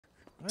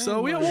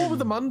So we are all with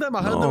the Mandem.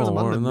 I heard there was a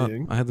Mandem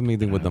meeting. I had a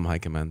meeting with them high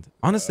command.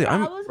 Honestly,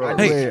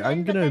 Hey,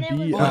 I'm gonna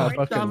be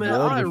fucking damn it!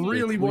 Lord I with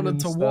really your wanted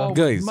to stuff. war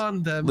guys, with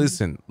Mandem.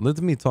 listen. Let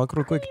me talk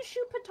real quick. You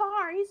shoot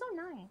Patar. He's so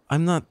nice.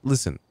 I'm not.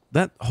 Listen,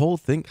 that whole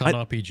thing.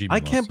 I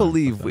can't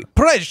believe we.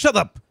 Perez, shut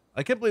up!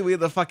 I can't believe we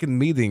had a fucking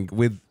meeting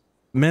with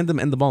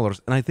Mandem and the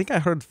Ballers, and I think I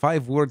heard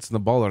 5 words in the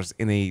Ballers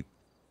in a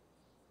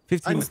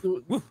 15.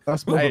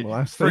 That's more than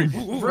last time.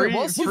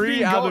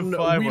 Three out of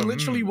 5. We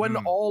literally went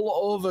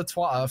all over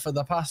Twitter for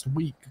the past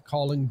week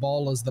calling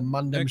Ballers the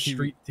Mandem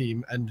street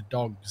team and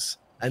dogs.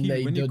 And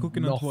they did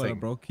nothing.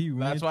 Bro.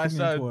 That's why I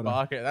started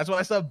barking. That's why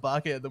I started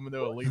barking at them when they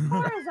were leaving.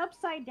 Car is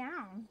upside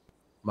down.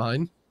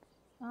 Mine?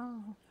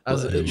 Oh.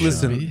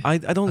 Listen, I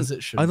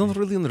don't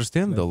really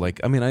understand though. Like,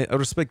 I mean, I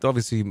respect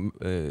obviously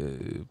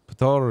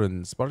Patar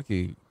and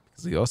Sparky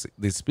because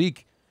they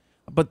speak,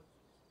 but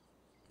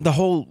the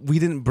whole we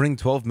didn't bring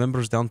 12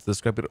 members down to the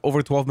script,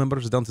 over 12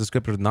 members down to the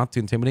script, not to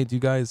intimidate you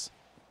guys.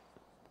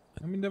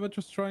 I mean, they were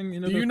just trying.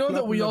 Do you know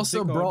that we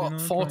also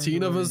brought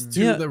 14 of us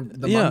to the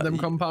Mandem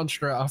compound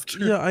straight after?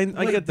 Yeah, I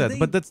get that,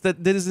 but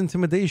that is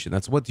intimidation.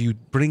 That's what you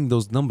bring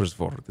those numbers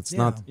for. It's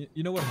not.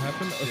 You know what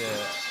happened?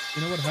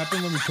 You know what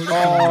happened when we put it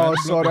Oh,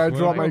 sorry, I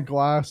dropped my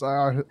glass.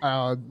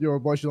 Your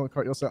boy, you don't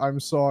cut yourself.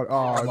 I'm sorry.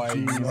 Oh,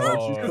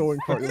 jeez. Don't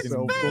cut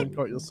yourself. Don't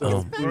cut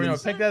yourself. Bruno,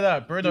 pick that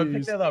up. Bruno,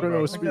 pick that up.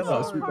 Bruno, speak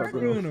that,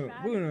 Bruno.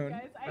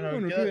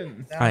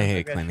 I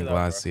hate cleaning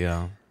glass,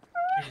 yeah.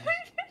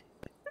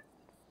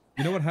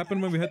 You know what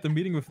happened when we had the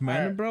meeting with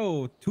Mandem,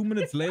 bro? 2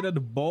 minutes later, the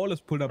ball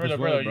is pulled up as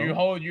well,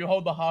 bro. You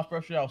hold the half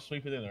brush. I'll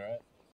sweep it in, alright?